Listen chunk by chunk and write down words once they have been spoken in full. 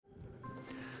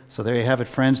So there you have it,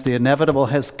 friends. The inevitable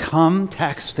has come.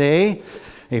 Tax day,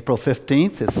 April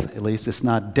 15th. At least it's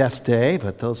not death day,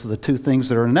 but those are the two things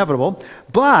that are inevitable.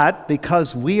 But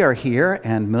because we are here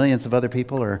and millions of other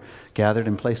people are gathered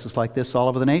in places like this all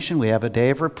over the nation, we have a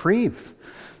day of reprieve.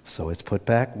 So it's put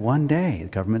back one day. The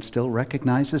government still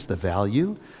recognizes the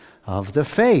value of the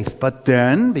faith. But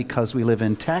then, because we live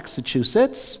in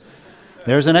Massachusetts,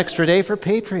 there's an extra day for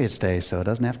Patriots Day, so it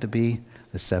doesn't have to be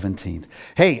the 17th.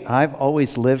 Hey, I've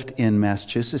always lived in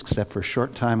Massachusetts, except for a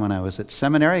short time when I was at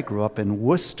seminary. I grew up in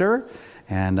Worcester,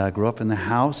 and grew up in the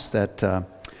house that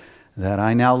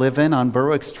I now live in on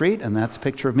Berwick Street, and that's a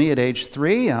picture of me at age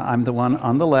 3. I'm the one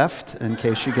on the left, in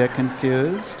case you get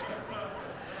confused.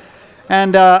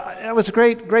 And it was a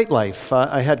great life.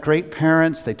 I had great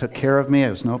parents. They took care of me. There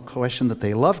was no question that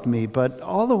they loved me, but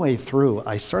all the way through,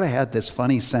 I sort of had this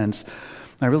funny sense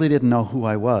I really didn't know who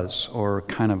I was or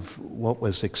kind of what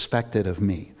was expected of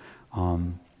me.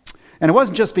 And it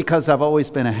wasn't just because I've always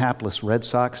been a hapless Red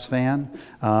Sox fan.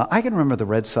 I can remember the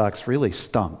Red Sox really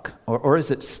stunk. Or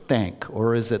is it stank?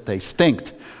 Or is it they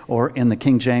stinked? Or in the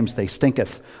King James, they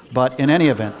stinketh. But in any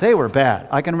event, they were bad.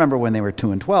 I can remember when they were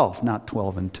 2-12, not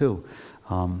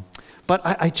 12-2. But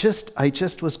I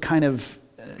just was kind of,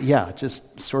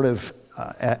 just sort of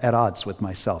at odds with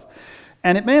myself.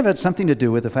 And it may have had something to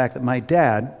do with the fact that my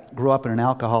dad grew up in an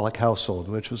alcoholic household,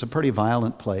 which was a pretty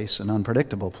violent place, an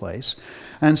unpredictable place.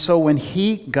 And so when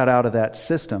he got out of that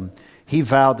system, he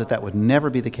vowed that that would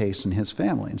never be the case in his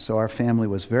family. And so our family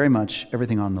was very much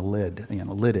everything on the lidded.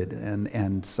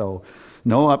 And so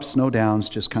no ups, no downs,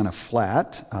 just kind of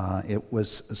flat. It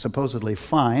was supposedly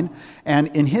fine. And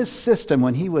in his system,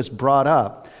 when he was brought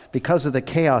up, because of the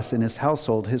chaos in his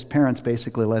household, his parents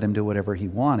basically let him do whatever he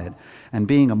wanted. And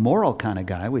being a moral kind of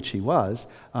guy, which he was,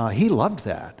 he loved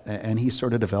that. And he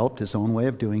sort of developed his own way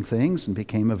of doing things and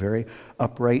became a very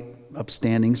upright,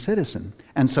 upstanding citizen.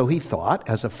 And so he thought,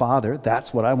 as a father,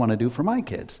 that's what I want to do for my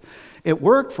kids. It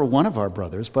worked for one of our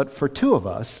brothers, but for two of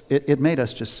us, it made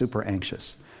us just super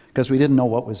anxious because we didn't know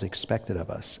what was expected of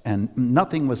us. And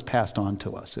nothing was passed on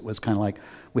to us. It was kind of like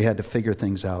we had to figure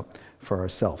things out for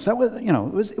ourselves. That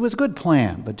was, it was a good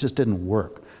plan, but just didn't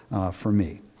work for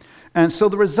me. And so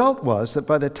the result was that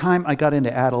by the time I got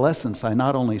into adolescence, I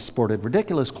not only sported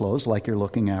ridiculous clothes like you're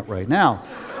looking at right now,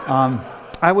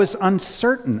 I was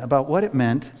uncertain about what it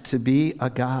meant to be a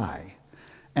guy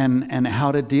and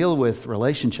how to deal with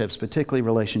relationships, particularly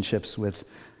relationships with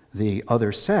the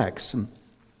other sex. And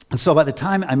so by the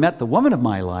time I met the woman of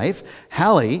my life,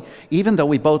 Hallie, even though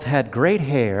we both had great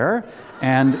hair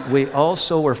and we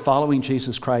also were following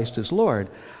Jesus Christ as Lord,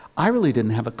 I really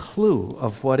didn't have a clue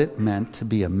of what it meant to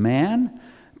be a man,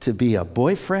 to be a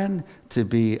boyfriend, to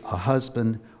be a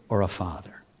husband or a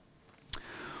father.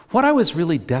 What I was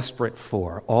really desperate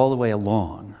for all the way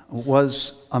along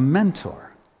was a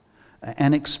mentor,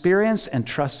 an experienced and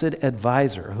trusted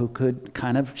advisor who could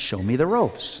kind of show me the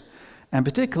ropes. And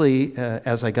particularly,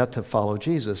 as I got to follow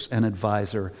Jesus, an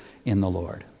advisor in the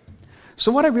Lord.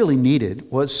 So what I really needed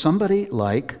was somebody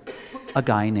like a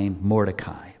guy named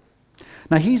Mordecai.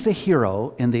 Now, he's a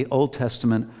hero in the Old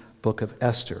Testament book of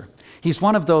Esther. He's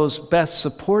one of those best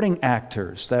supporting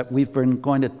actors that we've been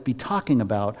going to be talking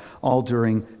about all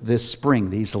during this spring,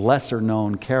 these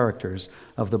lesser-known characters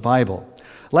of the Bible.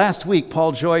 Last week,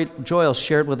 Paul Joyle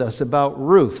shared with us about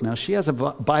Ruth. Now, she has a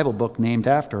Bible book named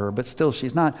after her, but still,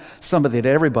 she's not somebody that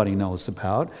everybody knows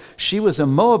about. She was a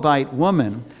Moabite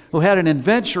woman who had an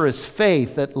adventurous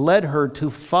faith that led her to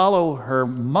follow her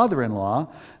mother-in-law,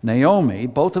 Naomi,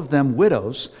 both of them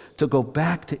widows, to go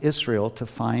back to Israel to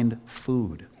find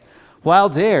food. While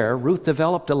there, Ruth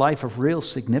developed a life of real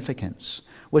significance,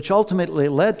 which ultimately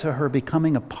led to her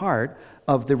becoming a part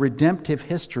of the redemptive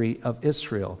history of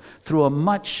Israel through a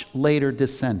much later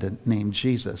descendant named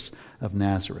Jesus of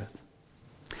Nazareth.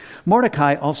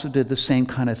 Mordecai also did the same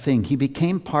kind of thing. He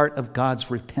became part of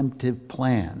God's redemptive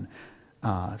plan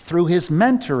through his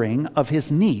mentoring of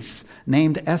his niece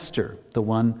named Esther, the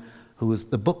one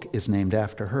the book is named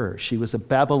after her. She was a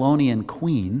Babylonian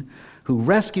queen who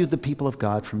rescued the people of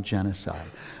God from genocide.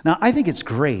 Now, I think it's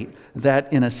great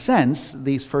that, in a sense,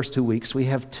 these first 2 weeks, we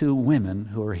have two women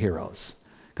who are heroes.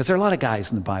 Because there are a lot of guys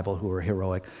in the Bible who are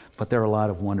heroic, but there are a lot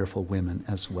of wonderful women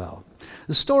as well.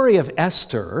 The story of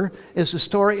Esther is the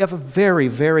story of a very,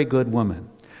 very good woman.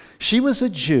 She was a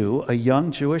Jew, a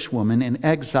young Jewish woman in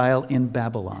exile in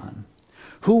Babylon,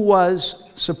 who was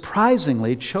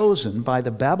surprisingly chosen by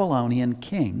the Babylonian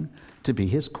king to be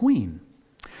his queen.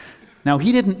 Now,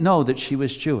 he didn't know that she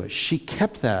was Jewish. She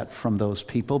kept that from those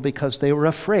people because they were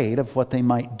afraid of what they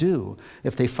might do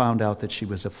if they found out that she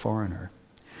was a foreigner.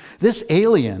 This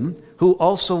alien, who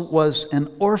also was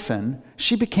an orphan,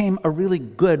 she became a really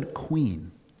good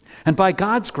queen. And by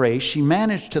God's grace, she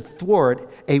managed to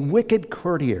thwart a wicked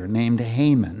courtier named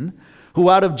Haman, who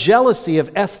out of jealousy of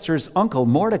Esther's uncle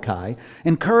Mordecai,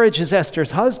 encourages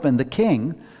Esther's husband, the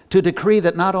king, to decree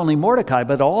that not only Mordecai,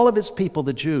 but all of his people,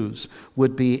 the Jews,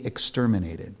 would be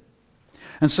exterminated.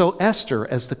 And so Esther,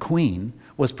 as the queen,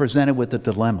 was presented with a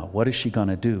dilemma. What is she going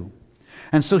to do?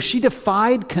 And so she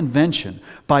defied convention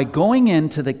by going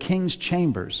into the king's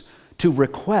chambers to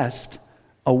request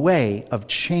a way of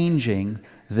changing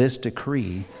this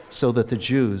decree so that the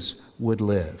Jews would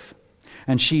live.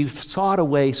 And she sought a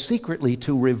way secretly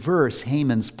to reverse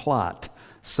Haman's plot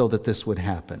so that this would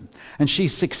happen. And she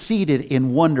succeeded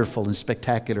in wonderful and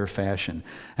spectacular fashion.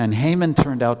 And Haman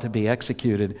turned out to be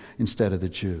executed instead of the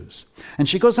Jews. And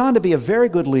she goes on to be a very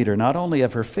good leader, not only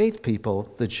of her faith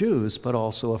people, the Jews, but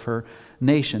also of her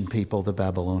nation people, the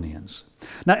Babylonians.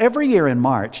 Now, every year in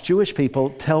March, Jewish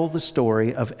people tell the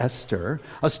story of Esther,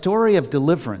 a story of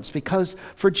deliverance, because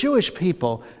for Jewish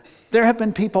people, there have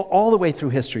been people all the way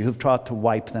through history who've tried to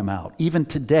wipe them out. Even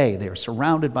today, they are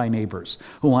surrounded by neighbors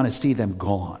who want to see them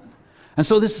gone. And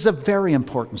so this is a very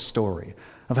important story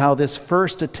of how this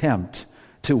first attempt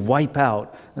to wipe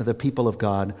out the people of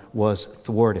God was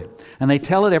thwarted. And they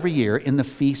tell it every year in the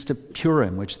Feast of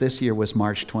Purim, which this year was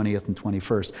March 20th and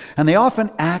 21st. And they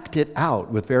often act it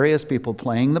out with various people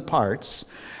playing the parts.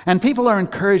 And people are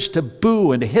encouraged to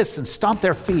boo and to hiss and stomp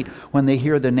their feet when they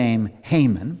hear the name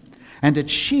Haman, and to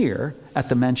cheer at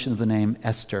the mention of the name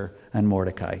Esther and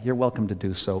Mordecai. You're welcome to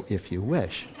do so if you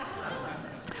wish.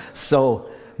 So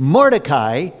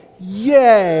Mordecai,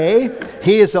 yay!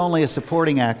 He is only a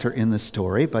supporting actor in the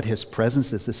story, but his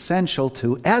presence is essential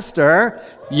to Esther,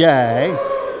 yay,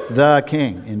 the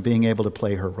king, in being able to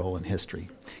play her role in history.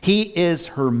 He is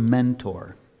her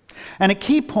mentor. And at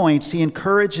key points, he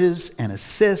encourages and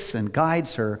assists and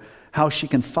guides her how she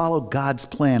can follow God's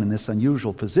plan in this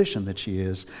unusual position that she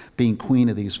is, being queen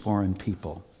of these foreign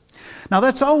people. Now,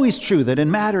 that's always true, that in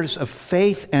matters of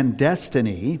faith and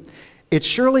destiny, it's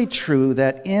surely true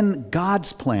that in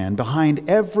God's plan, behind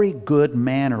every good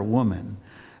man or woman,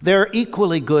 there are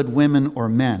equally good women or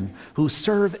men who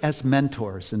serve as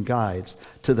mentors and guides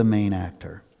to the main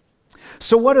actor.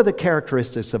 So what are the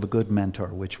characteristics of a good mentor,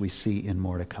 which we see in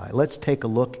Mordecai? Let's take a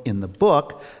look in the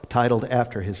book titled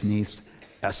after his niece,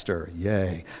 Esther,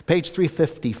 yay. Page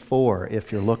 354,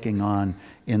 if you're looking on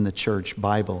in the church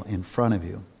Bible in front of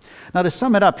you. Now, to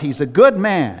sum it up, he's a good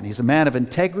man. He's a man of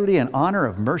integrity and honor,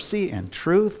 of mercy and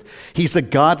truth. He's a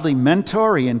godly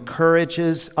mentor. He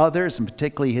encourages others, and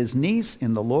particularly his niece,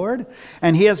 in the Lord.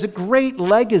 And he has a great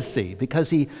legacy because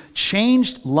he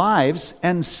changed lives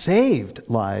and saved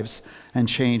lives and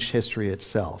changed history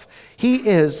itself. He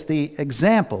is the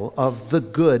example of the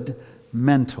good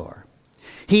mentor.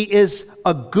 He is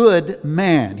a good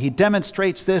man. He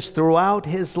demonstrates this throughout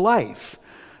his life.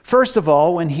 First of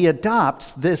all, when he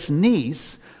adopts this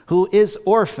niece who is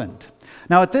orphaned.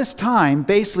 Now, at this time,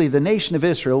 basically, the nation of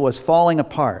Israel was falling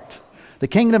apart. The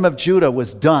kingdom of Judah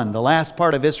was done. The last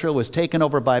part of Israel was taken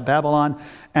over by Babylon,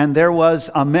 and there was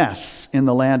a mess in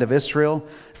the land of Israel.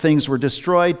 Things were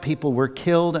destroyed, people were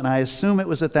killed, and I assume it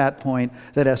was at that point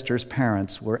that Esther's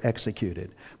parents were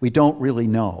executed. We don't really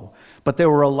know. But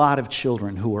there were a lot of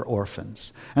children who were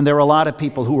orphans, and there were a lot of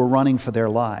people who were running for their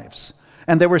lives.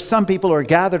 And there were some people who were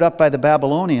gathered up by the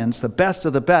Babylonians, the best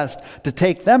of the best, to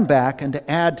take them back and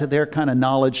to add to their kind of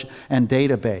knowledge and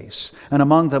database. And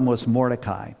among them was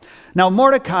Mordecai. Now,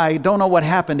 Mordecai, don't know what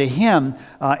happened to him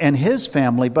and his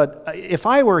family, but if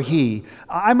I were he,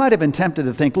 I might have been tempted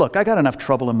to think, look, I got enough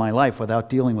trouble in my life without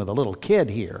dealing with a little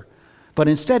kid here. But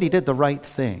instead, he did the right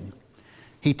thing.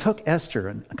 He took Esther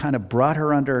and kind of brought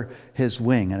her under his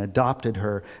wing and adopted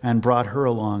her and brought her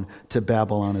along to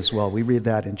Babylon as well. We read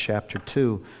that in chapter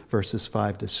 2, verses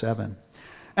 5 to 7.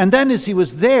 And then as he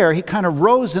was there, he kind of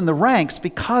rose in the ranks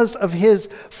because of his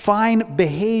fine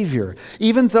behavior.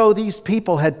 Even though these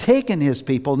people had taken his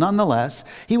people, nonetheless,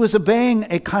 he was obeying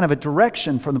a kind of a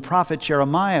direction from the prophet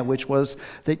Jeremiah, which was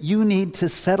that you need to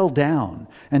settle down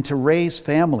and to raise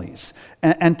families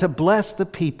and to bless the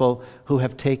people who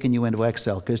have taken you into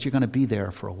exile, because you're going to be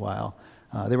there for a while.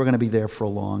 They were going to be there for a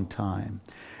long time.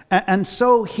 And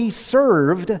so he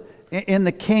served in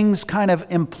the king's kind of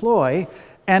employ.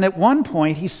 And at one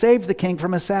point, he saved the king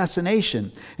from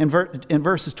assassination. In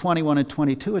verses 21 and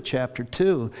 22 of chapter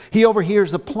 2, he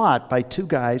overhears a plot by two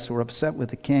guys who were upset with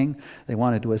the king. They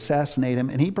wanted to assassinate him,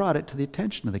 and he brought it to the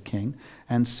attention of the king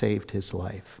and saved his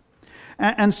life.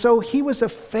 And so he was a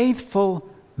faithful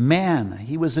man.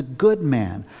 He was a good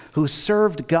man who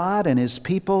served God and his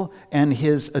people and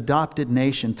his adopted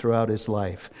nation throughout his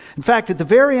life. In fact, at the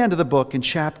very end of the book, in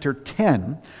chapter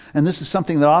 10, and this is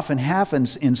something that often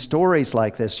happens in stories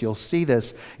like this, you'll see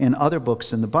this in other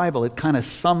books in the Bible, it kind of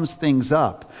sums things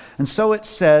up. And so it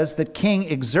says that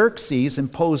King Xerxes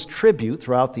imposed tribute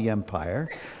throughout the empire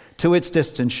to its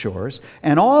distant shores,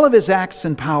 and all of his acts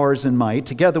and powers and might,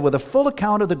 together with a full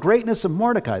account of the greatness of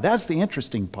Mordecai. That's the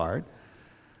interesting part.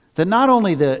 That not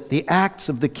only the acts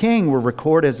of the king were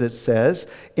recorded, as it says,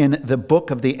 in the book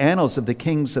of the annals of the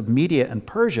kings of Media and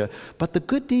Persia, but the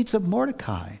good deeds of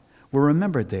Mordecai were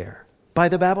remembered there by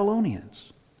the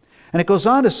Babylonians. And it goes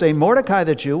on to say, Mordecai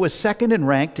the Jew was second in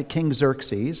rank to King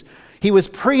Xerxes. He was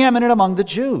preeminent among the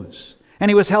Jews. And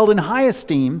he was held in high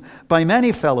esteem by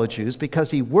many fellow Jews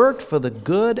because he worked for the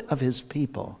good of his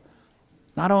people.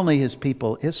 Not only his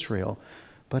people Israel,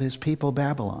 but his people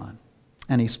Babylon.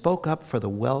 And he spoke up for the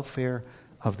welfare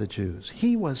of the Jews.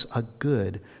 He was a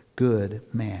good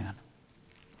man.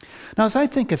 Now, as I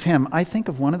think of him, I think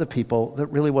of one of the people that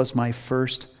really was my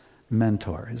first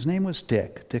mentor. His name was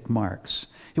Dick Marks.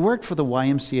 He worked for the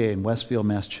YMCA in Westfield,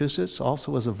 Massachusetts,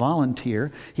 also as a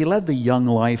volunteer. He led the Young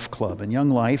Life Club, and Young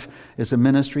Life is a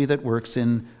ministry that works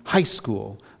in high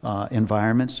school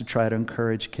environments to try to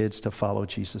encourage kids to follow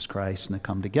Jesus Christ and to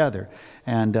come together.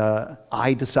 And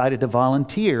I decided to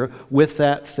volunteer with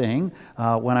that thing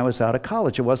when I was out of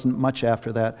college. It wasn't much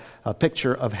after that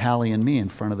picture of Hallie and me in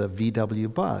front of the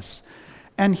VW bus.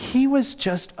 And he was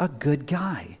just a good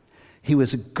guy. He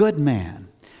was a good man.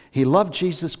 He loved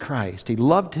Jesus Christ. He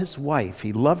loved his wife.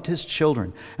 He loved his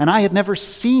children. And I had never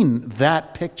seen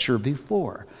that picture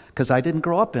before because I didn't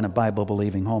grow up in a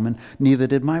Bible-believing home, and neither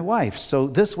did my wife. So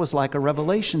this was like a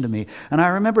revelation to me. And I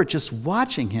remember just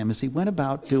watching him as he went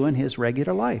about doing his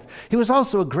regular life. He was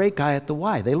also a great guy at the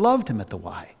Y. They loved him at the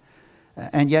Y.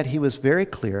 And yet he was very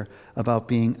clear about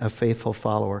being a faithful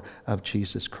follower of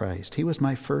Jesus Christ. He was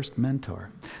my first mentor.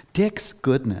 Dick's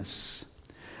goodness,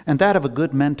 and that of a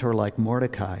good mentor like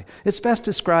Mordecai, it's best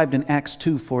described in Acts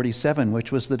 2:47,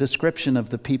 which was the description of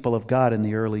the people of God in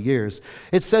the early years.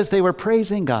 It says they were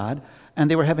praising God and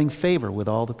they were having favor with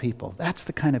all the people. That's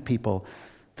the kind of people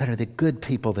that are the good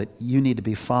people that you need to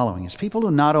be following. It's people who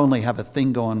not only have a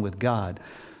thing going with God,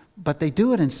 but they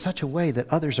do it in such a way that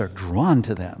others are drawn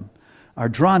to them, are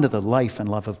drawn to the life and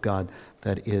love of God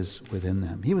that is within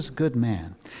them. He was a good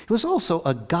man. He was also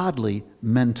a godly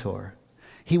mentor.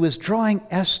 He was drawing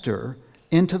Esther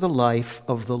into the life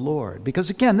of the Lord. Because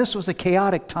again, this was a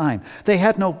chaotic time. They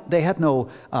had no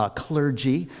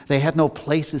clergy. They had no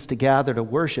places to gather to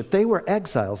worship. They were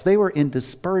exiles. They were in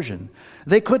dispersion.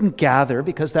 They couldn't gather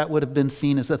because that would have been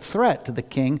seen as a threat to the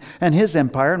king and his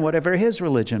empire and whatever his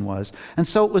religion was. And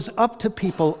so it was up to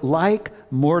people like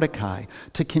Mordecai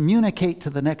to communicate to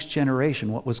the next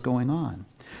generation what was going on.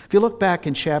 If you look back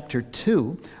in chapter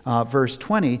 2, verse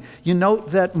 20, you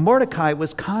note that Mordecai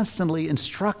was constantly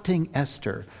instructing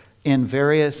Esther in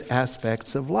various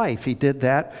aspects of life. He did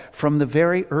that from the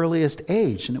very earliest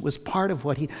age, and it was part of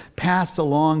what he passed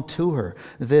along to her,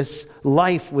 this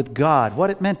life with God, what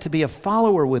it meant to be a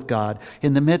follower with God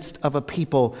in the midst of a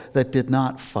people that did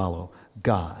not follow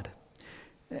God.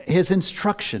 His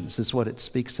instructions is what it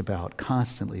speaks about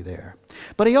constantly there.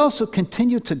 But he also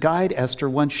continued to guide Esther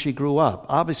once she grew up,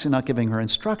 obviously not giving her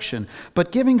instruction,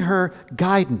 but giving her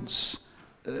guidance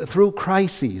through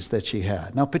crises that she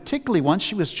had. Now, particularly once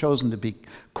she was chosen to be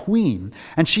queen,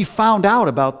 and she found out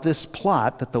about this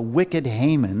plot that the wicked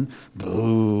Haman,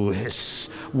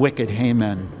 wicked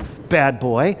Haman, bad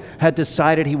boy, had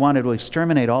decided he wanted to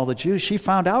exterminate all the Jews. She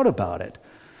found out about it.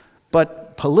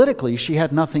 But politically, she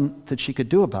had nothing that she could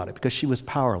do about it because she was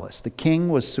powerless. The king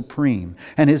was supreme,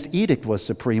 and his edict was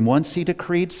supreme. Once he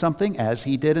decreed something, as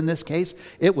he did in this case,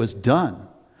 it was done.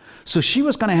 So she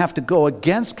was going to have to go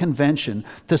against convention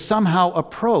to somehow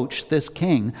approach this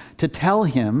king to tell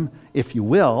him, if you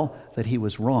will, that he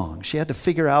was wrong. She had to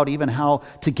figure out even how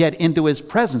to get into his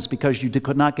presence because you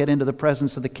could not get into the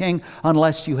presence of the king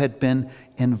unless you had been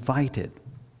invited.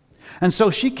 And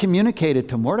so she communicated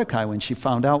to Mordecai when she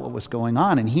found out what was going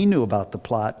on, and he knew about the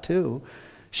plot too.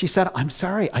 She said, I'm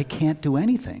sorry, I can't do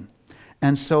anything.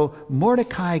 And so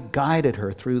Mordecai guided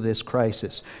her through this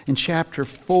crisis. In chapter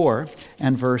 4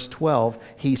 and verse 12,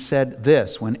 he said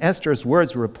this. When Esther's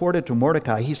words were reported to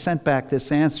Mordecai, he sent back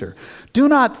this answer. Do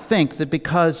not think that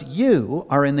because you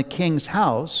are in the king's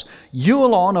house, you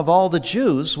alone of all the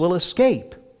Jews will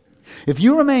escape. If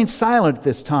you remain silent at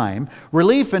this time,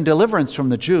 relief and deliverance from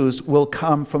the Jews will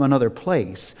come from another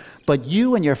place, but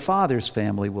you and your father's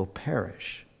family will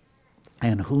perish.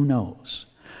 And who knows,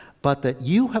 but that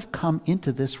you have come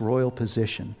into this royal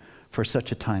position for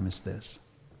such a time as this.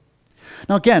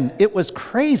 Now again, it was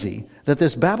crazy that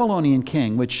this Babylonian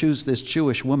king would choose this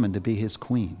Jewish woman to be his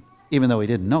queen, even though he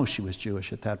didn't know she was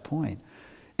Jewish at that point.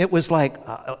 It was like,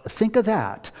 think of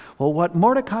that. Well, what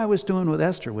Mordecai was doing with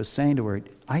Esther was saying to her,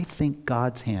 I think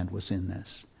God's hand was in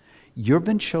this. You've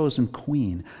been chosen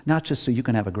queen, not just so you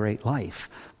can have a great life,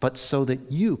 but so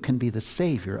that you can be the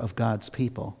savior of God's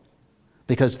people.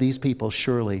 Because these people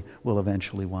surely will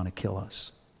eventually want to kill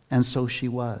us. And so she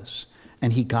was.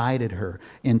 And he guided her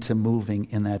into moving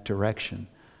in that direction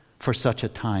for such a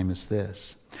time as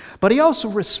this. But he also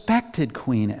respected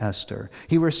Queen Esther.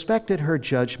 He respected her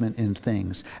judgment in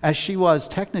things, as she was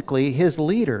technically his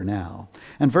leader now.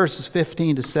 And verses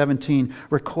 15 to 17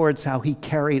 records how he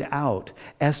carried out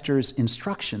Esther's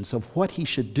instructions of what he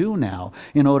should do now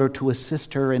in order to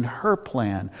assist her in her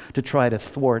plan to try to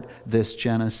thwart this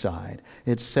genocide.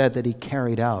 It's said that he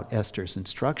carried out Esther's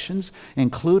instructions,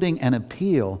 including an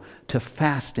appeal to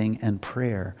fasting and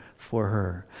prayer for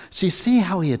her. So you see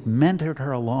how he had mentored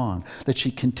her along, that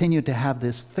she continued to have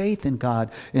this faith in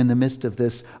God in the midst of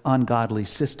this ungodly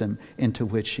system into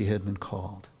which she had been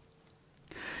called.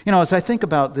 You know, as I think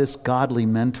about this godly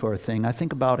mentor thing, I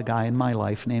think about a guy in my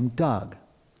life named Doug.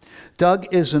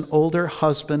 Doug is an older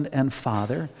husband and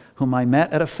father whom I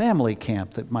met at a family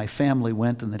camp that my family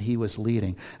went and that he was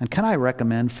leading. And can I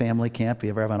recommend family camp? If you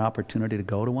ever have an opportunity to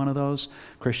go to one of those,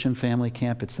 Christian family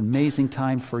camp, it's an amazing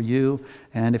time for you.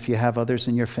 And if you have others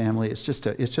in your family, it's just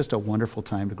a wonderful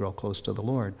time to grow close to the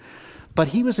Lord. But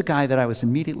he was a guy that I was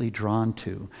immediately drawn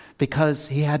to because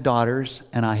he had daughters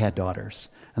and I had daughters.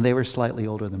 And they were slightly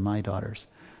older than my daughters.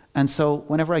 And so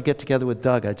whenever I get together with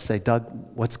Doug, I'd say, Doug,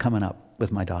 what's coming up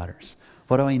with my daughters?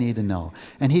 What do I need to know?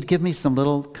 And he'd give me some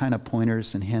little kind of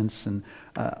pointers and hints, and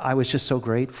I was just so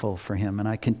grateful for him, and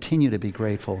I continue to be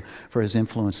grateful for his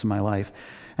influence in my life.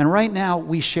 And right now,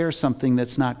 we share something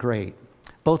that's not great.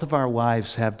 Both of our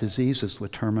wives have diseases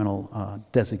with terminal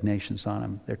designations on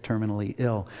them. They're terminally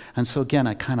ill. And so again,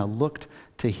 I kind of looked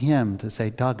to him to say,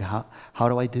 Doug, how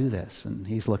do I do this? And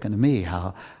he's looking to me,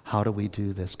 how do we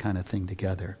do this kind of thing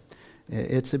together?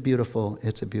 It's a beautiful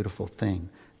thing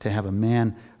to have a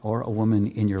man or a woman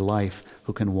in your life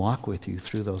who can walk with you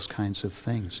through those kinds of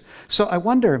things. So I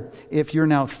wonder if you're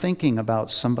now thinking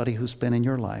about somebody who's been in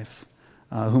your life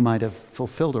who might have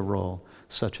fulfilled a role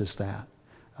such as that.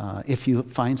 If you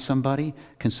find somebody,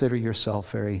 consider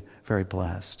yourself very, very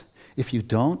blessed. If you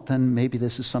don't, then maybe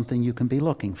this is something you can be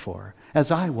looking for, as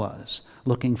I was,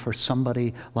 looking for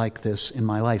somebody like this in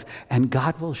my life. And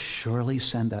God will surely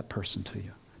send that person to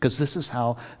you, because this is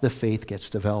how the faith gets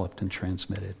developed and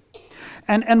transmitted.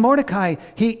 And Mordecai,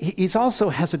 he's also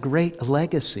has a great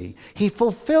legacy. He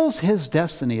fulfills his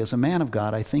destiny as a man of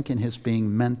God, I think, in his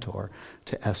being mentor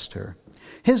to Esther.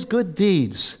 His good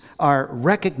deeds are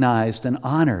recognized and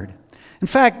honored. In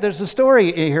fact, there's a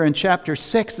story here in chapter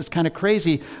 6 that's kind of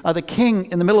crazy. The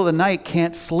king in the middle of the night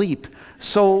can't sleep.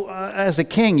 So as a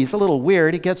king, he's a little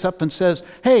weird. He gets up and says,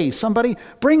 hey, somebody,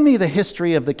 bring me the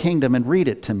history of the kingdom and read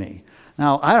it to me.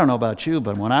 Now, I don't know about you,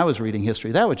 but when I was reading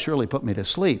history, that would surely put me to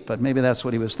sleep, but maybe that's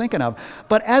what he was thinking of.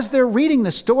 But as they're reading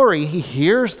the story, he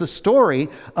hears the story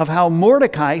of how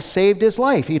Mordecai saved his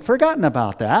life. He'd forgotten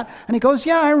about that, and he goes,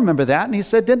 yeah, I remember that. And he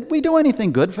said, did we do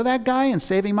anything good for that guy in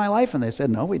saving my life? And they said,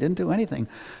 no, we didn't do anything.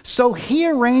 So he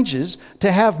arranges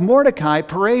to have Mordecai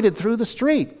paraded through the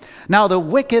street. Now, the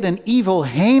wicked and evil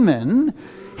Haman,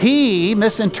 he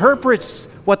misinterprets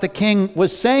what the king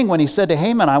was saying when he said to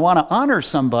Haman, I want to honor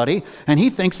somebody, and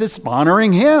he thinks it's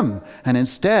honoring him. And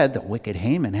instead, the wicked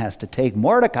Haman has to take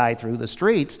Mordecai through the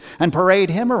streets and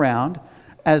parade him around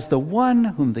as the one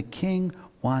whom the king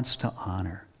wants to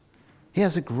honor. He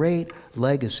has a great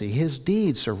legacy. His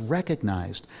deeds are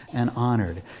recognized and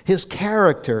honored. His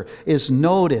character is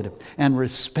noted and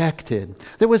respected.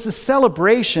 There was a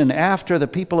celebration after the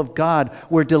people of God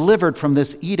were delivered from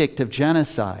this edict of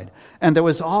genocide. And there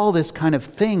was all this kind of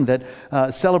thing,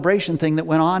 celebration thing that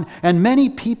went on. And many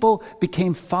people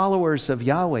became followers of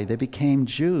Yahweh. They became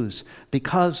Jews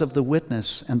because of the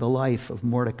witness and the life of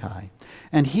Mordecai.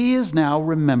 And he is now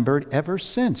remembered ever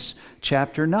since.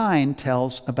 Chapter 9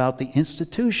 tells about the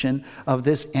institution of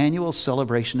this annual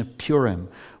celebration of Purim,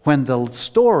 when the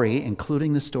story,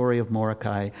 including the story of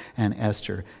Mordecai and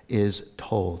Esther, is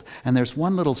told. And there's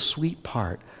one little sweet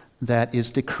part that is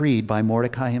decreed by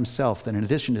Mordecai himself, that in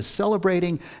addition to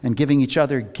celebrating and giving each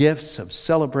other gifts of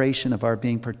celebration of our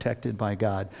being protected by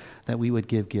God, that we would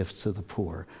give gifts to the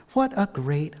poor. What a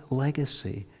great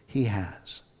legacy he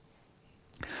has.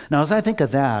 Now, as I think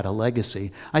of that, a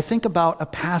legacy, I think about a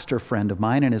pastor friend of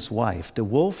mine and his wife,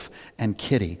 DeWolf and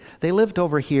Kitty. They lived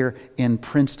over here in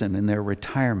Princeton in their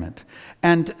retirement.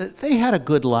 And they had a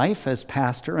good life as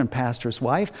pastor and pastor's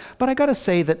wife, but I got to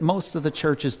say that most of the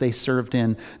churches they served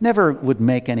in never would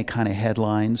make any kind of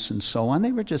headlines and so on.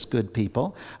 They were just good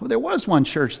people. There was one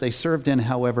church they served in,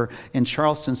 however, in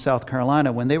Charleston, South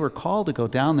Carolina. When they were called to go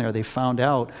down there, they found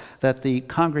out that the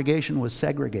congregation was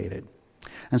segregated.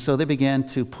 And so they began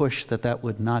to push that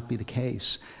would not be the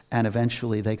case. And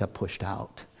eventually they got pushed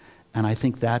out. And I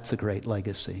think that's a great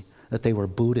legacy, that they were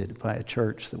booted by a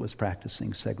church that was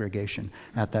practicing segregation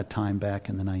at that time back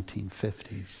in the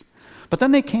 1950s. But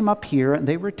then they came up here and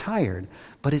they retired.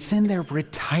 But it's in their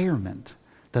retirement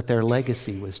that their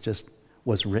legacy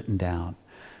was written down.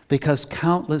 Because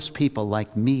countless people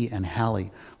like me and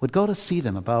Hallie would go to see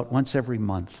them about once every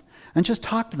month and just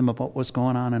talk to them about what's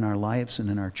going on in our lives and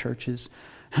in our churches.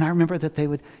 And I remember that they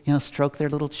would, stroke their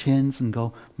little chins and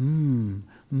go,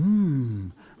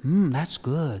 that's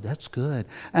good, that's good.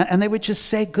 And they would just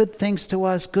say good things to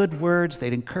us, good words.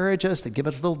 They'd encourage us. They'd give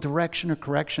us a little direction or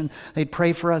correction. They'd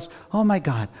pray for us. Oh my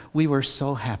God, we were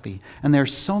so happy. And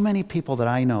there's so many people that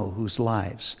I know whose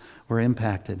lives were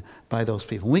impacted by those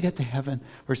people. When we get to heaven,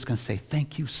 we're just going to say,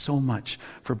 thank you so much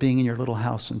for being in your little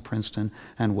house in Princeton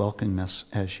and welcoming us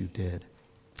as you did.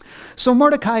 So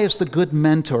Mordecai is the good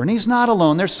mentor, and he's not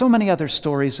alone. There's so many other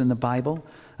stories in the Bible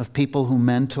of people who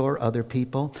mentor other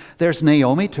people. There's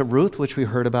Naomi to Ruth, which we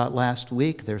heard about last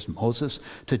week. There's Moses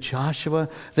to Joshua.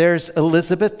 There's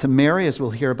Elizabeth to Mary, as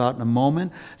we'll hear about in a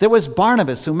moment. There was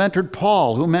Barnabas, who mentored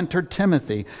Paul, who mentored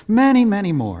Timothy. Many,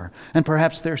 many more. And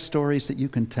perhaps there are stories that you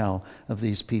can tell of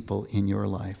these people in your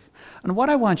life. And what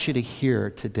I want you to hear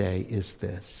today is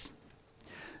this.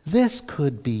 This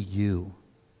could be you.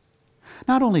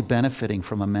 Not only benefiting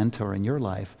from a mentor in your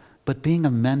life, but being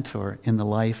a mentor in the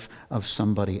life of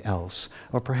somebody else,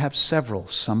 or perhaps several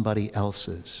somebody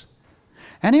else's.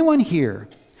 Anyone here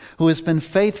who has been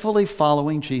faithfully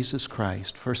following Jesus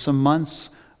Christ for some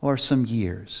months or some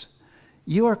years,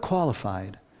 you are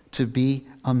qualified to be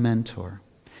a mentor.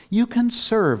 You can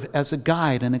serve as a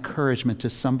guide and encouragement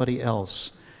to somebody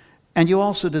else, and you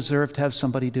also deserve to have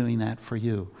somebody doing that for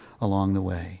you along the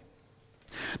way.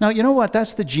 Now, you know what?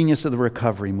 That's the genius of the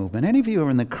recovery movement. Any of you who are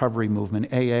in the recovery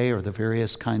movement, AA or the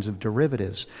various kinds of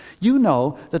derivatives, you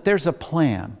know that there's a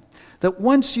plan. That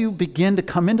once you begin to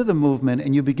come into the movement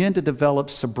and you begin to develop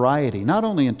sobriety, not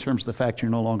only in terms of the fact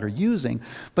you're no longer using,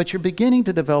 but you're beginning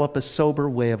to develop a sober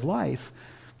way of life,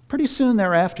 pretty soon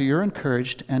thereafter you're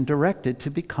encouraged and directed to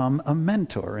become a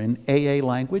mentor. In AA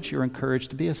language, you're encouraged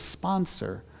to be a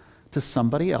sponsor to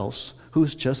somebody else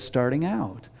who's just starting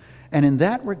out. And in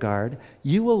that regard,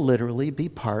 you will literally be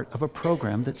part of a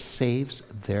program that saves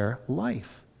their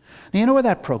life. Now, you know where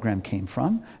that program came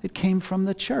from? It came from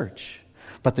the church.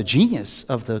 But the genius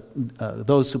of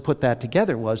those who put that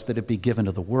together was that it be given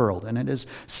to the world. And it has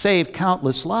saved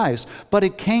countless lives. But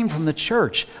it came from the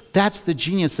church. That's the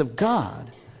genius of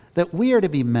God, that we are to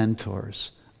be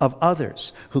mentors of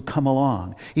others who come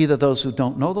along, either those who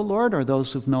don't know the Lord or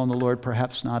those who've known the Lord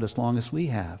perhaps not as long as we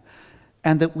have.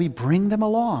 And that we bring them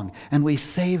along and we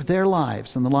save their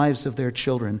lives and the lives of their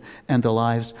children and the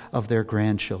lives of their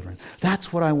grandchildren.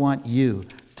 That's what I want you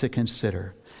to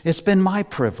consider. It's been my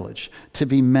privilege to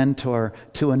be mentor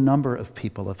to a number of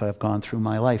people if I've gone through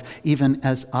my life, even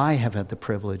as I have had the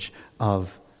privilege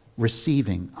of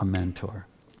receiving a mentor.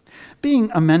 Being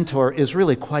a mentor is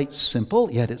really quite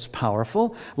simple, yet it's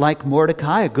powerful. Like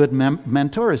Mordecai, a good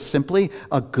mentor is simply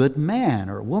a good man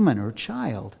or woman or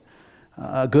child.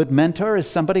 A good mentor is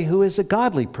somebody who is a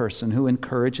godly person who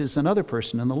encourages another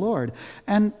person in the Lord.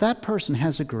 And that person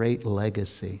has a great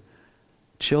legacy.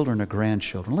 Children or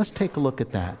grandchildren. Let's take a look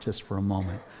at that just for a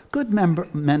moment. Good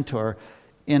mentor,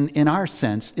 in our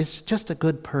sense, is just a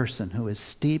good person who is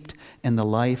steeped in the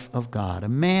life of God. A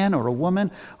man or a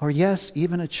woman, or yes,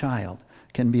 even a child,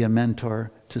 can be a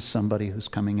mentor to somebody who's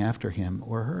coming after him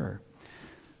or her.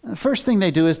 The first thing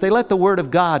they do is they let the Word of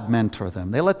God mentor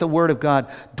them. They let the Word of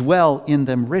God dwell in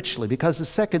them richly, because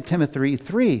the 2 Timothy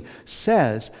 3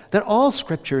 says that all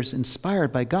Scripture is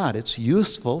inspired by God. It's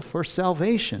useful for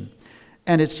salvation,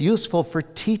 and it's useful for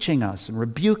teaching us and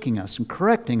rebuking us and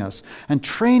correcting us and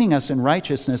training us in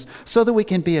righteousness so that we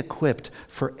can be equipped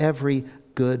for every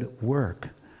good work.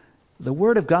 The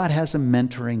Word of God has a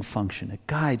mentoring function. It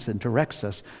guides and directs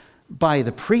us by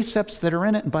the precepts that are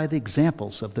in it and by the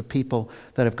examples of the people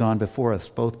that have gone before us,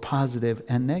 both positive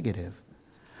and negative.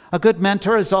 A good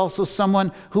mentor is also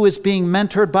someone who is being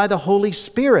mentored by the Holy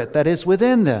Spirit that is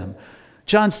within them.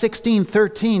 John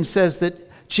 16:13 says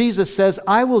that Jesus says,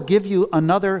 I will give you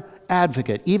another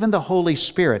advocate, even the Holy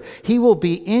Spirit. He will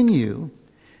be in you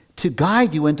to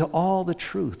guide you into all the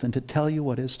truth and to tell you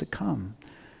what is to come.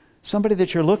 Somebody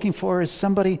that you're looking for is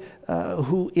somebody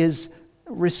who is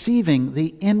receiving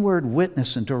the inward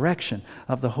witness and direction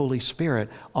of the Holy Spirit,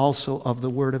 also of the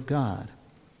Word of God.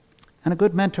 And a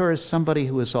good mentor is somebody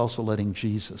who is also letting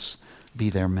Jesus be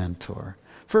their mentor.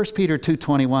 1 Peter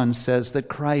 2:21 says that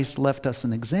Christ left us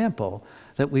an example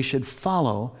that we should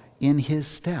follow in his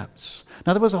steps.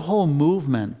 Now, there was a whole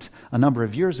movement a number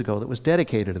of years ago that was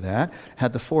dedicated to that,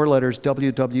 had the 4 letters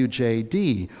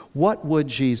WWJD. What would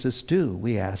Jesus do,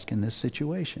 we ask, in this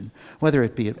situation? Whether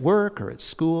it be at work or at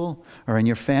school or in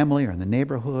your family or in the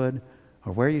neighborhood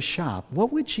or where you shop,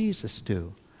 what would Jesus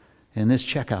do in this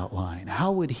checkout line?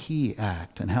 How would he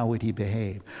act and how would he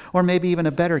behave? Or maybe even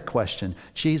a better question,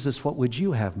 Jesus, what would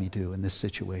you have me do in this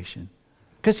situation?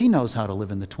 Because he knows how to live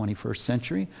in the 21st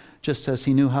century, just as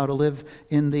he knew how to live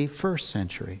in the first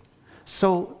century.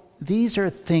 So these are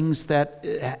things that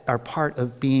are part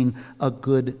of being a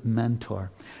good mentor.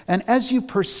 And as you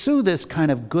pursue this kind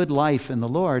of good life in the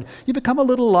Lord, you become a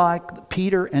little like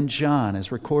Peter and John,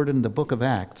 as recorded in the book of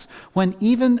Acts, when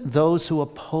even those who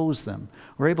oppose them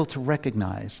were able to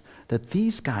recognize that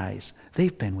these guys,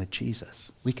 they've been with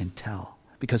Jesus. We can tell,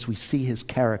 because we see his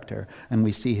character and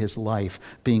we see his life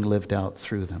being lived out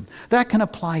through them. That can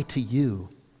apply to you.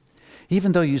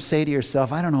 Even though you say to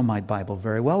yourself, I don't know my Bible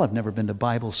very well. I've never been to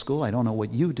Bible school. I don't know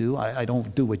what you do. I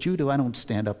don't do what you do. I don't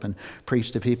stand up and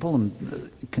preach to people. And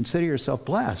consider yourself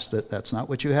blessed that that's not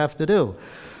what you have to do.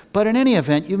 But in any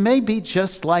event, you may be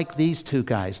just like these two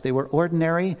guys. They were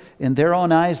ordinary. In their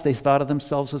own eyes, they thought of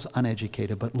themselves as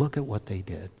uneducated. But look at what they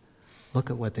did. Look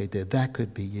at what they did. That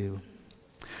could be you.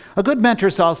 A good mentor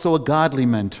is also a godly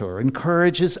mentor,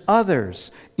 encourages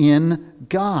others in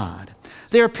God.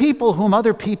 They are people whom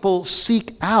other people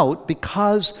seek out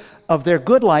because of their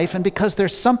good life and because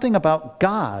there's something about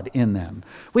God in them.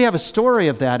 We have a story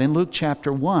of that in Luke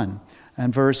chapter 1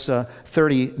 and verse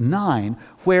 39,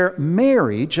 where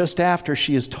Mary, just after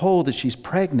she is told that she's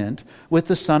pregnant with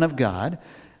the Son of God,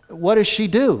 what does she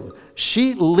do?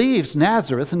 She leaves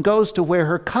Nazareth and goes to where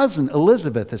her cousin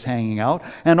Elizabeth is hanging out,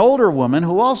 an older woman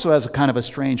who also has a kind of a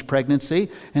strange pregnancy,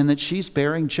 and that she's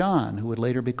bearing John, who would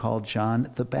later be called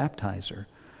John the Baptizer.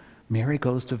 Mary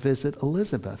goes to visit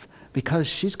Elizabeth because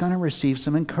she's going to receive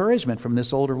some encouragement from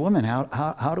this older woman.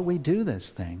 How do we do this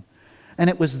thing? And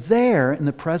it was there, in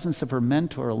the presence of her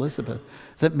mentor, Elizabeth,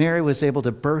 that Mary was able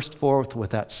to burst forth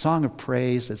with that song of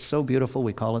praise. It's so beautiful.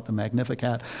 We call it the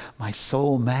Magnificat. My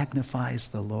soul magnifies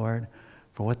the Lord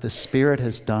for what the Spirit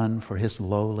has done for his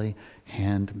lowly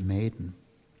handmaiden.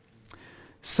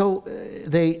 So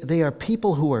they are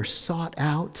people who are sought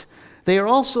out. They are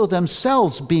also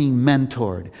themselves being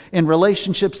mentored in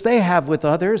relationships they have with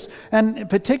others, and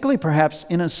particularly perhaps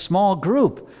in a small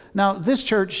group. Now, this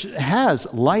church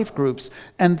has life groups,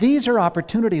 and these are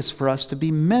opportunities for us to be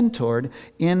mentored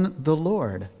in the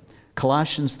Lord.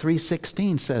 Colossians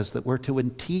 3:16 says that we're to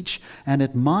teach and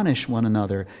admonish one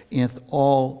another in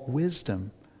all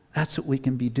wisdom. That's what we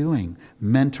can be doing,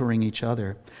 mentoring each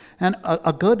other. And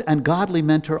a good and godly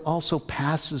mentor also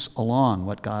passes along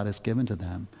what God has given to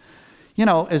them. You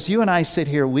know, as you and I sit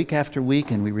here week after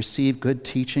week and we receive good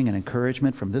teaching and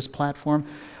encouragement from this platform,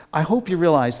 I hope you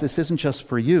realize this isn't just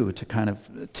for you to kind of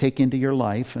take into your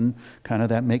life and kind of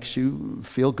that makes you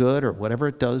feel good or whatever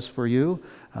it does for you,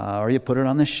 or you put it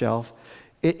on the shelf.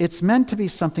 It's meant to be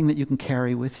something that you can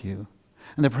carry with you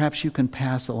and that perhaps you can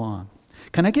pass along.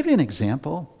 Can I give you an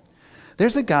example?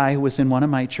 There's a guy who was in one of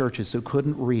my churches who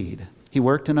couldn't read. He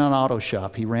worked in an auto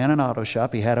shop. He ran an auto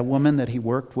shop. He had a woman that he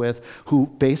worked with who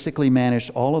basically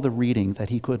managed all of the reading that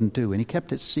he couldn't do, and he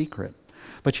kept it secret.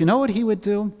 But you know what he would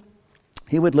do?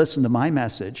 He would listen to my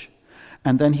message,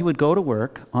 and then he would go to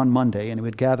work on Monday, and he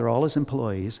would gather all his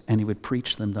employees, and he would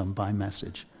preach them by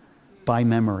message, by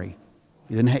memory.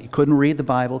 He couldn't read the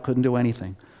Bible, couldn't do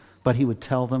anything, but he would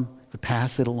tell them to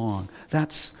pass it along.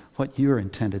 That's what you're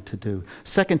intended to do.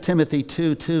 2 Timothy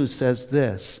 2:2 says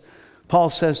this. Paul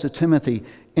says to Timothy,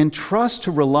 entrust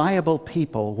to reliable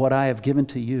people what I have given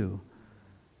to you,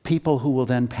 people who will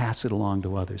then pass it along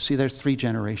to others. See, there's 3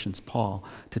 generations, Paul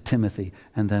to Timothy,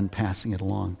 and then passing it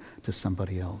along to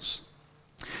somebody else.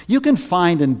 You can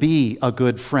find and be a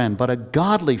good friend, but a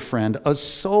godly friend, a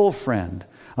soul friend,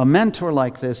 a mentor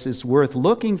like this is worth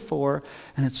looking for,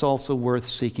 and it's also worth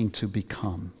seeking to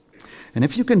become. And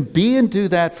if you can be and do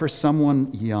that for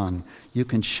someone young, you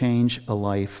can change a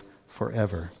life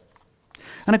forever.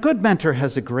 And a good mentor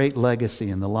has a great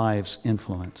legacy in the lives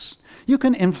influence. You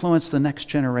can influence the next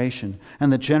generation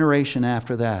and the generation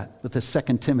after that with the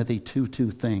 2 Timothy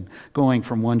 2:2 thing, going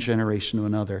from one generation to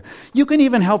another. You can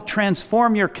even help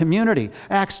transform your community.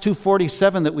 Acts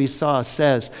 2:47 that we saw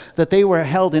says that they were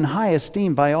held in high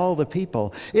esteem by all the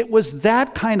people. It was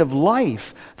that kind of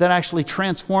life that actually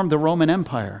transformed the Roman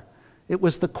Empire. It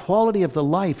was the quality of the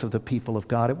life of the people of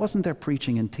God. It wasn't their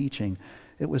preaching and teaching.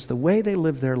 It was the way they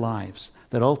lived their lives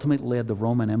that ultimately led the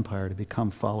Roman Empire to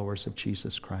become followers of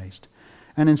Jesus Christ.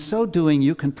 And in so doing,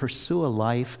 you can pursue a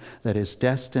life that is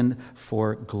destined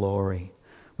for glory.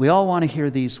 We all want to hear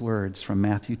these words from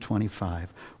Matthew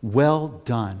 25. Well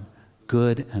done,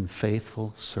 good and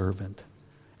faithful servant.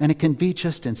 And it can be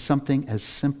just in something as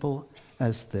simple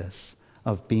as this,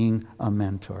 of being a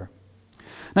mentor.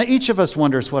 Now, each of us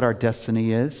wonders what our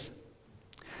destiny is,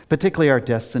 particularly our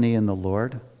destiny in the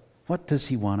Lord. What does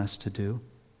He want us to do?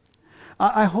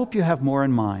 I hope you have more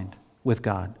in mind with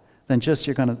God than just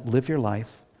you're going to live your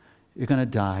life, you're going to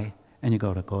die, and you're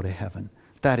going to go to heaven.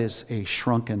 That is a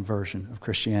shrunken version of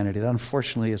Christianity that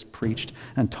unfortunately is preached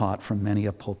and taught from many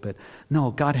a pulpit.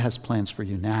 No, God has plans for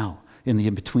you now, in the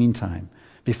in-between time,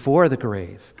 before the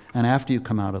grave and after you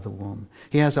come out of the womb.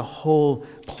 He has a whole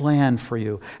plan for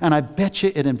you, and I bet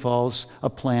you it involves a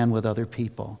plan with other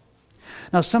people.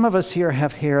 Now, some of us here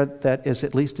have hair that is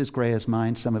at least as gray as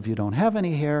mine. Some of you don't have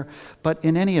any hair. But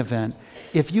in any event,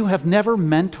 if you have never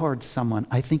mentored someone,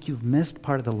 I think you've missed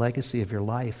part of the legacy of your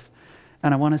life.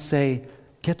 And I want to say,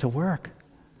 get to work.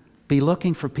 Be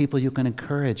looking for people you can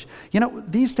encourage. You know,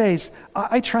 these days,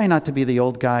 I try not to be the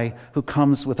old guy who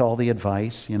comes with all the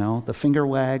advice, the finger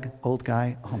wag old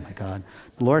guy. Oh my God,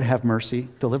 Lord have mercy.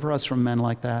 Deliver us from men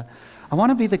like that. I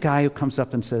want to be the guy who comes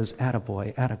up and says,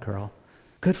 attaboy, attagirl.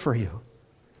 Good for you.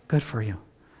 Good for you.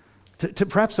 To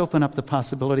perhaps open up the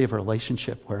possibility of a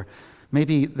relationship where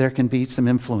maybe there can be some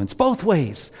influence both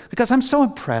ways. Because I'm so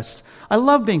impressed. I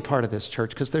love being part of this church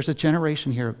because there's a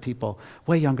generation here of people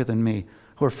way younger than me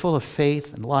who are full of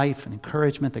faith and life and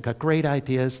encouragement. They've got great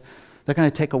ideas. They're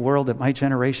going to take a world that my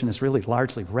generation has really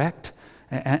largely wrecked.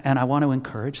 And I want to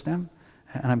encourage them.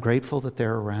 And I'm grateful that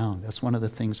they're around. That's one of the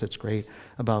things that's great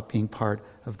about being part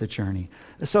of the journey.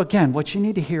 So again, what you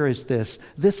need to hear is this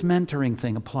mentoring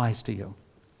thing applies to you.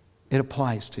 It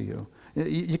applies to you.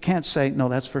 You can't say, no,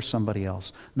 that's for somebody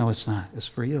else. No, it's not. It's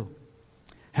for you.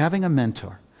 Having a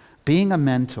mentor, being a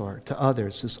mentor to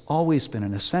others has always been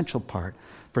an essential part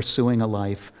of pursuing a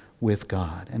life with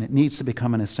God. And it needs to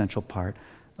become an essential part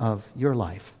of your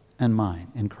life and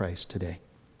mine in Christ today.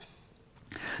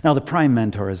 Now, the prime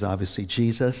mentor is obviously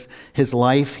Jesus. His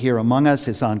life here among us,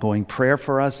 his ongoing prayer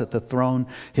for us at the throne,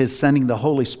 his sending the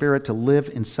Holy Spirit to live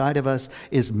inside of us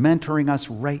is mentoring us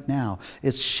right now.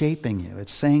 It's shaping you.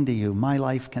 It's saying to you, my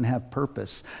life can have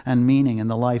purpose and meaning in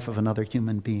the life of another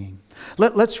human being.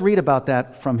 Let's read about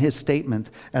that from his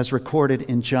statement as recorded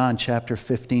in John chapter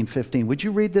 15:15. Would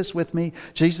you read this with me?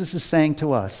 Jesus is saying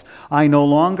to us, I no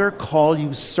longer call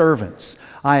you servants.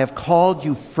 I have called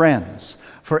you friends.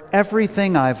 For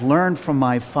everything I've learned from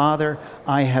my Father,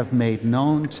 I have made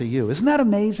known to you. Isn't that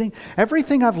amazing?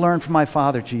 Everything I've learned from my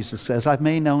Father, Jesus says, I've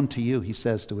made known to you, he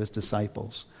says to his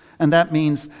disciples. And that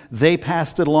means they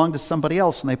passed it along to somebody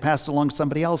else, and they passed it along to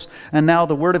somebody else, and now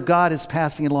the Word of God is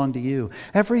passing it along to you.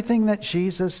 Everything that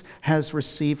Jesus has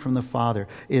received from the Father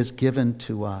is given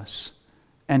to us,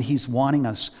 and he's wanting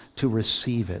us to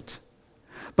receive it.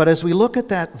 But as we look at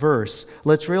that verse,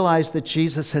 let's realize that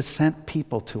Jesus has sent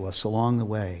people to us along the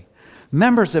way.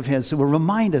 Members of his who will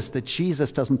remind us that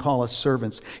Jesus doesn't call us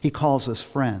servants, he calls us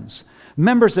friends.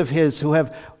 Members of his who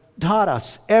have taught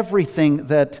us everything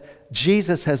that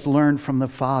Jesus has learned from the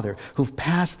Father, who've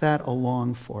passed that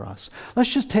along for us.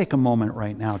 Let's just take a moment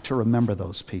right now to remember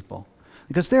those people,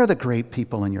 because they're the great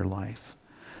people in your life.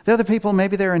 They're the people,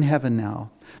 maybe they're in heaven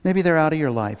now. Maybe they're out of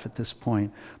your life at this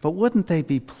point. But wouldn't they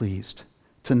be pleased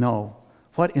to know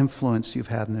what influence you've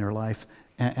had in their life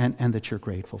and that you're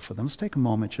grateful for them? Let's take a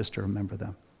moment just to remember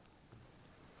them.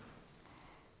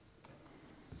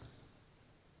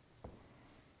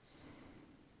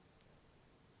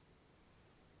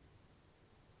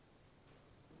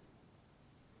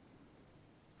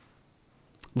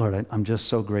 Lord, I'm just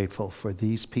so grateful for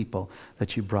these people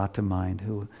that you brought to mind,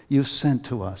 who you've sent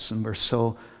to us, and we're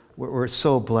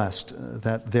so blessed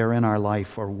that they're in our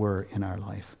life or were in our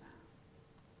life.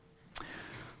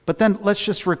 But then let's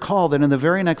just recall that in the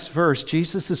very next verse,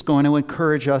 Jesus is going to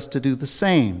encourage us to do the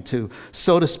same, to,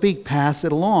 so to speak, pass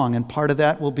it along. And part of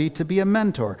that will be to be a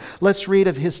mentor. Let's read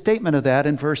of his statement of that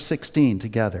in verse 16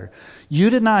 together.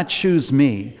 You did not choose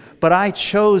me, but I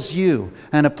chose you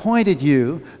and appointed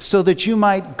you so that you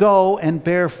might go and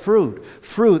bear fruit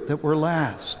that will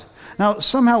last. Now,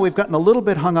 somehow we've gotten a little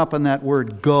bit hung up on that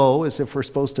word go, as if we're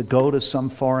supposed to go to some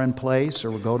foreign place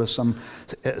or go to some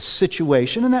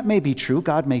situation, and that may be true.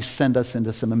 God may send us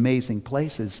into some amazing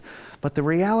places. But the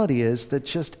reality is that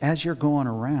just as you're going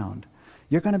around,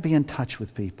 you're going to be in touch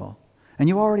with people. And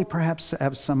you already perhaps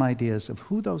have some ideas of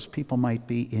who those people might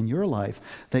be in your life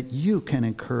that you can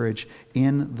encourage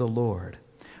in the Lord.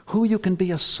 Who you can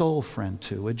be a soul friend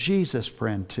to, a Jesus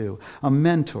friend to, a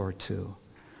mentor to.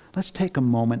 Let's take a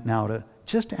moment now to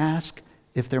just ask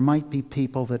if there might be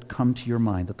people that come to your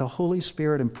mind, that the Holy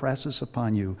Spirit impresses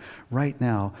upon you right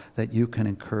now that you can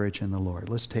encourage in the Lord.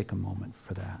 Let's take a moment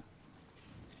for that.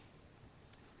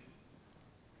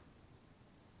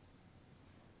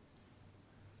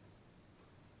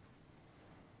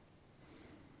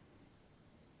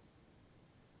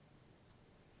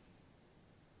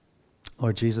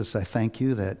 Lord Jesus, I thank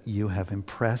you that you have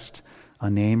impressed a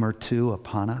name or two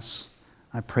upon us.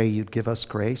 I pray you'd give us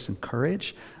grace and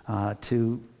courage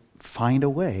to find a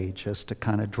way just to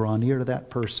kind of draw near to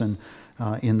that person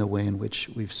in the way in which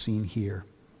we've seen here.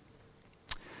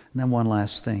 And then one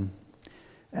last thing.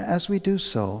 As we do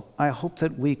so, I hope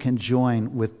that we can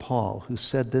join with Paul, who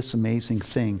said this amazing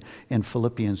thing in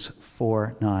Philippians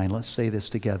 4:9. Let's say this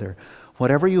together.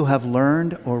 Whatever you have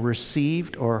learned or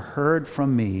received or heard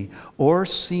from me or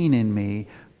seen in me,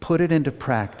 put it into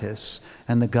practice,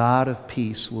 and the God of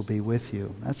peace will be with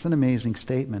you. That's an amazing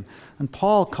statement. And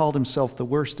Paul called himself the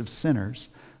worst of sinners,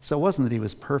 so it wasn't that he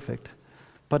was perfect.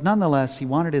 But nonetheless, he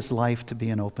wanted his life to be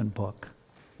an open book,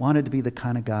 wanted to be the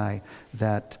kind of guy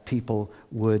that people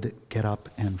would get up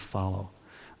and follow.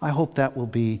 I hope that will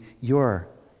be your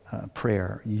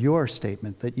prayer, your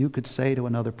statement, that you could say to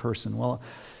another person, well,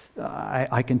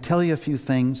 I can tell you a few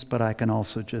things, but I can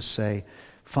also just say,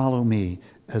 follow me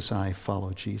as I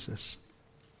follow Jesus.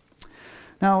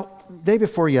 Now, day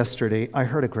before yesterday, I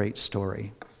heard a great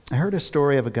story. I heard a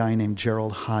story of a guy named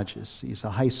Gerald Hodges. He's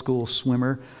a high school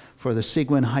swimmer for the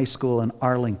Seguin High School in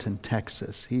Arlington,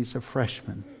 Texas. He's a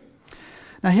freshman.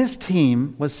 Now, his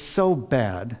team was so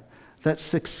bad that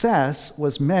success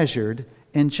was measured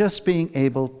in just being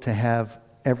able to have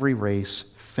every race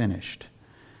finished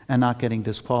and not getting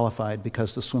disqualified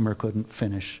because the swimmer couldn't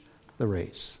finish the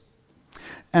race.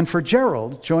 And for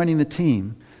Gerald, joining the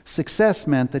team, success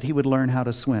meant that he would learn how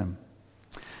to swim.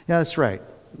 Yeah, that's right.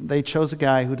 They chose a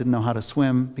guy who didn't know how to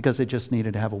swim because they just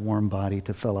needed to have a warm body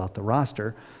to fill out the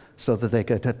roster so that they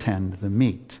could attend the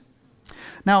meet.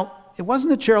 Now, it wasn't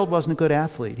that Gerald wasn't a good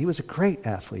athlete. He was a great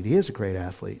athlete. He is a great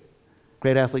athlete.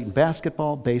 Great athlete in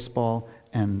basketball, baseball,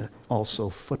 and also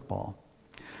football.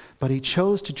 But he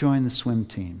chose to join the swim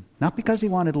team, not because he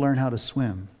wanted to learn how to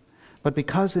swim, but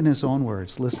because, in his own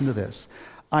words, listen to this,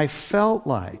 I felt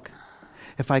like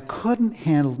if I couldn't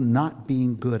handle not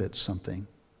being good at something,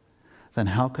 then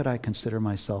how could I consider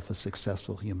myself a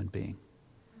successful human being?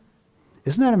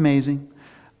 Isn't that amazing?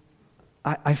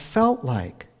 I felt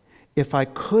like if I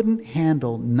couldn't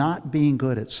handle not being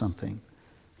good at something,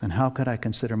 then how could I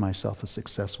consider myself a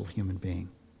successful human being?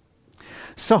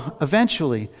 So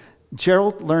eventually,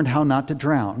 Gerald learned how not to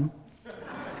drown,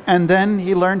 and then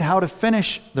he learned how to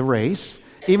finish the race,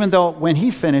 even though when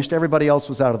he finished, everybody else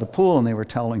was out of the pool and they were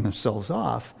toweling themselves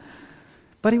off.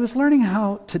 But he was learning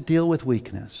how to deal with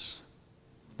weakness,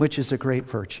 which is a great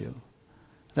virtue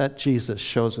that Jesus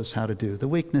shows us how to do. The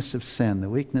weakness of sin, the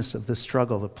weakness of the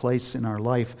struggle, the place in our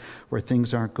life where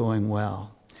things aren't going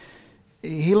well.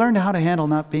 He learned how to handle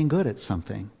not being good at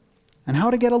something and how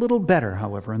to get a little better,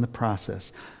 however, in the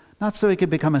process. Not so he could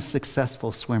become a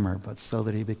successful swimmer, but so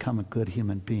that he become a good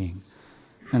human being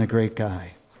and a great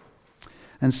guy.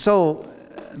 And so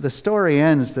the story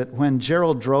ends that when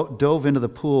Gerald dove into the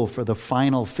pool for the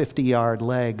final 50-yard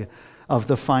leg of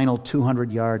the final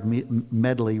 200-yard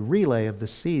medley relay of the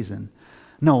season,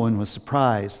 no one was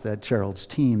surprised that Gerald's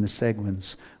team, the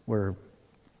Seguins, were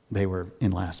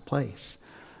in last place.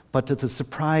 But to the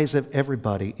surprise of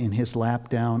everybody in his lap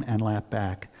down and lap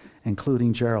back,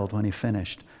 including Gerald when he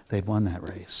finished, they'd won that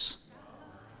race.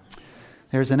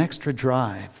 There's an extra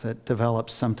drive that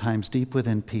develops sometimes deep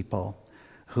within people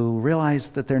who realize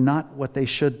that they're not what they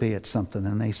should be at something,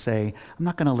 and they say, I'm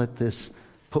not going to let this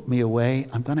put me away.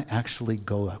 I'm going to actually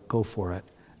go for it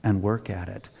and work at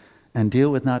it and deal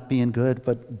with not being good,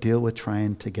 but deal with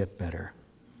trying to get better.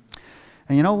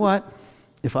 And you know what?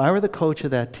 If I were the coach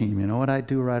of that team, you know what I'd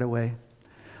do right away?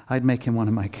 I'd make him one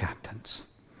of my captains,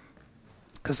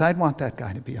 because I'd want that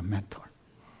guy to be a mentor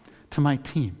to my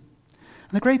team.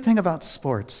 And the great thing about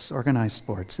sports, organized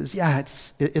sports, is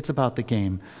it's about the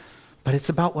game, but it's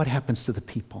about what happens to the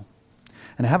people.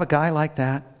 And to have a guy like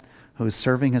that who is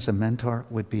serving as a mentor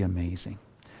would be amazing.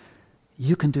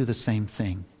 You can do the same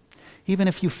thing. Even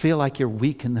if you feel like you're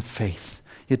weak in the faith,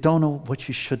 you don't know what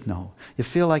you should know. You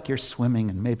feel like you're swimming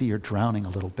and maybe you're drowning a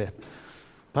little bit.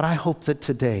 But I hope that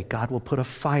today God will put a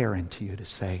fire into you to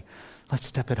say, let's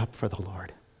step it up for the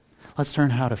Lord. Let's learn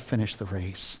how to finish the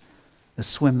race, to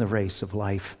swim the race of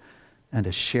life, and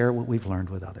to share what we've learned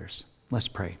with others. Let's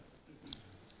pray.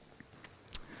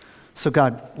 So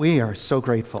God, we are so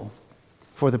grateful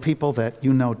for the people that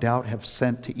you no doubt have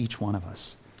sent to each one of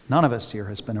us. None of us here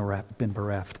has been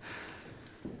bereft.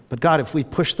 But God, if we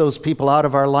push those people out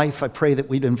of our life, I pray that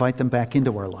we'd invite them back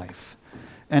into our life.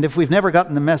 And if we've never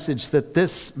gotten the message that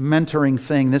this mentoring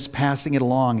thing, this passing it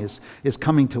along is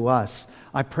coming to us,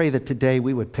 I pray that today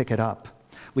we would pick it up.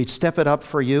 We'd step it up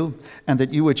for you, and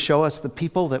that you would show us the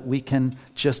people that we can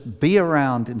just be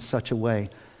around in such a way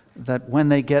that when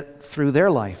they get through their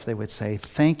life, they would say,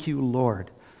 thank you, Lord,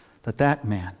 that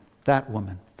man, that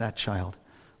woman, that child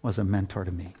was a mentor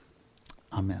to me.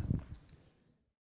 Amen.